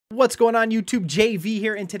What's going on YouTube? JV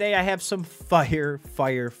here, and today I have some fire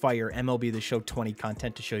MLB The Show 20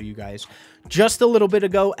 content to show you guys. Just a little bit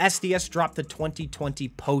ago, SDS dropped the 2020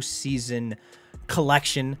 postseason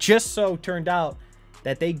collection. Just so turned out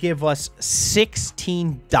that they give us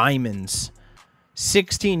 16 diamonds.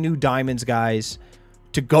 16 new diamonds, guys,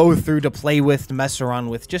 to go through, to play with, to mess around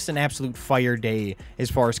with. Just an absolute fire day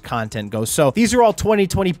as far as content goes. So these are all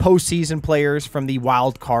 2020 postseason players from the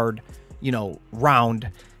wild card,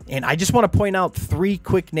 round. And I just want to point out 3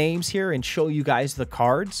 quick names here and show you guys the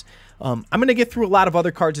cards. I'm going to get through a lot of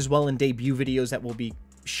other cards as well in debut videos that will be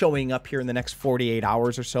showing up here in the next 48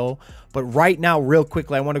 hours or so. But right now, real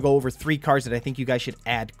quickly, I want to go over 3 cards that I think you guys should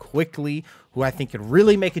add quickly, who I think could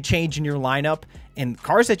really make a change in your lineup, and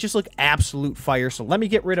cards that just look absolute fire. So let me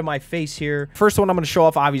get rid of my face here. First one I'm going to show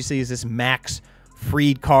off, obviously, is this Max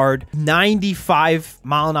Fried card.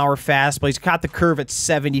 95-mile-an-hour fastball. He's got the curve at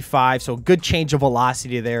 75, so good change of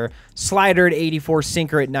velocity there. Slider at 84,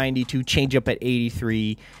 sinker at 92, changeup at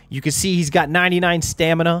 83. You can see he's got 99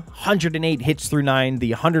 stamina, 108 hits through 9,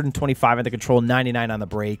 the 125 on the control, 99 on the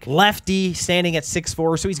break. Lefty, standing at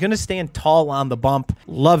 6'4", so he's going to stand tall on the bump.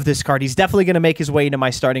 Love this card. He's definitely going to make his way into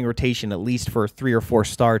my starting rotation, at least for 3 or 4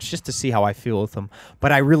 starts, just to see how I feel with him.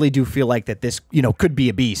 But I really do feel like that this, could be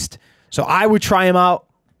a beast. So I would try him out,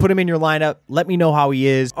 put him in your lineup, let me know how he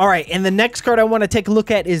is. All right, and the next card I want to take a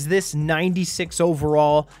look at is this 96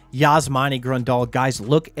 overall Yasmani Grandal. Guys,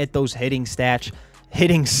 look at those hitting stats.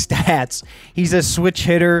 He's a switch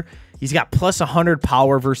hitter. He's got plus 100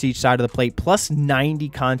 power versus each side of the plate, plus 90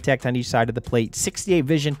 contact on each side of the plate. 68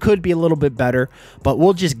 vision, could be a little bit better, but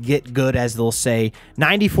we'll just get good, as they'll say.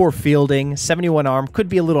 94 fielding, 71 arm, could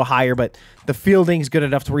be a little higher, but the fielding's good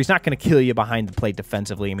enough to where he's not going to kill you behind the plate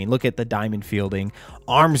defensively. I mean, look at the diamond fielding.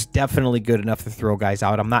 Arm's definitely good enough to throw guys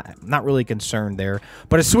out. I'm not really concerned there.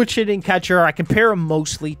 But a switch hitting catcher, I compare him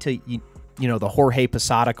mostly to, the Jorge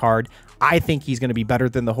Posada card. I think he's going to be better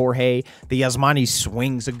than the Jorge. The Yasmani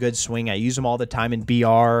swing's a good swing. I use him all the time in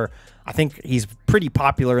BR. I think he's pretty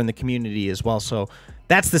popular in the community as well. So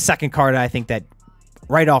that's the second card I think that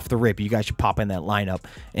right off the rip, you guys should pop in that lineup.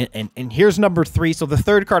 And here's number 3. So the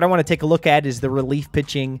third card I want to take a look at is the relief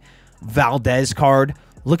pitching Valdez card.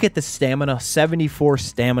 Look at the stamina, 74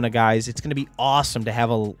 stamina, guys. It's going to be awesome to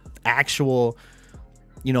have a actual,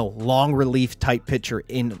 long relief type pitcher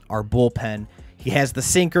in our bullpen. He has the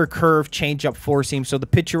sinker, curve, changeup, four seam, so the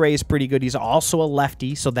pitch array is pretty good. He's also a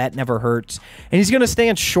lefty, so that never hurts. And he's going to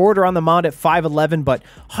stand shorter on the mound at 5'11", but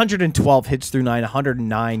 112 hits through 9,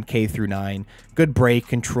 109 K through 9. Good break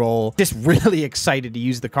control. Just really excited to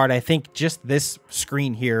use the card. I think just this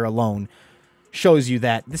screen here alone shows you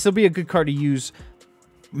that this will be a good card to use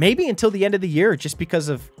maybe until the end of the year, just because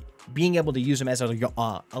of being able to use him as a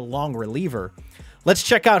long reliever. Let's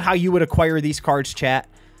check out how you would acquire these cards,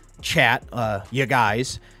 you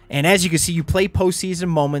guys. And as you can see, you play postseason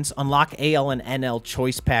moments, unlock AL and NL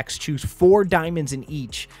choice packs, choose 4 diamonds in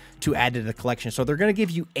each to add to the collection. So they're going to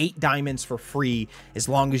give you 8 diamonds for free as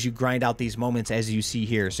long as you grind out these moments, as you see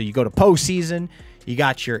here. So you go to postseason, you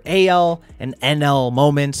got your AL and NL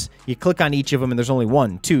moments, you click on each of them, and there's only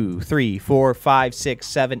 1, 2, 3, 4, 5, 6,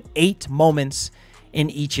 7, 8 moments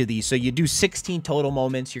in each of these. So you do 16 total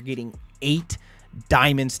moments, you're getting 8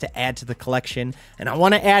 diamonds to add to the collection. And I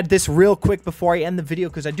want to add this real quick before I end the video,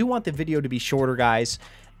 because I do want the video to be shorter, guys.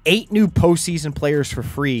 8 new postseason players for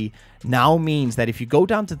free now means that if you go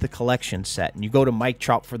down to the collection set and you go to Mike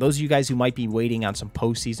Trout, for those of you guys who might be waiting on some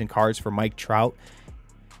postseason cards for Mike Trout,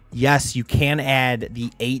 yes, you can add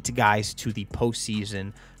the 8 guys to the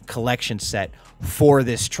postseason collection set for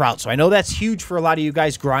this Trout. So I know that's huge for a lot of you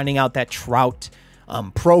guys grinding out that Trout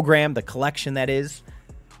program, the collection that is.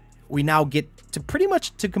 We now get to pretty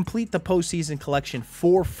much to complete the postseason collection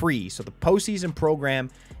for free. So the postseason program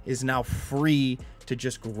is now free to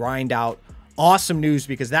just grind out. Awesome news,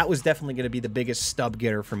 because that was definitely going to be the biggest stub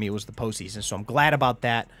getter for me, was the postseason. So I'm glad about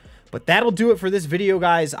that. But that'll do it for this video,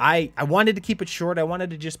 guys. I wanted to keep it short. I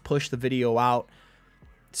wanted to just push the video out.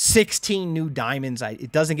 16 new diamonds.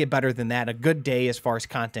 It doesn't get better than that. A good day as far as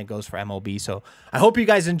content goes for MLB. So I hope you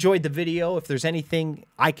guys enjoyed the video. If there's anything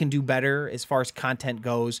I can do better as far as content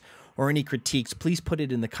goes, or any critiques, please put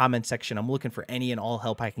it in the comment section. I'm looking for any and all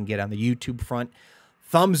help I can get on the YouTube front.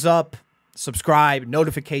 Thumbs up, subscribe,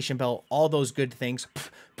 notification bell, all those good things.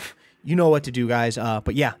 You know what to do, guys.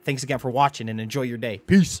 But yeah, thanks again for watching, and enjoy your day.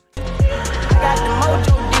 Peace. Got the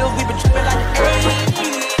mojo deals, we been tripping like the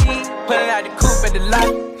pulling out the coupe at the lot.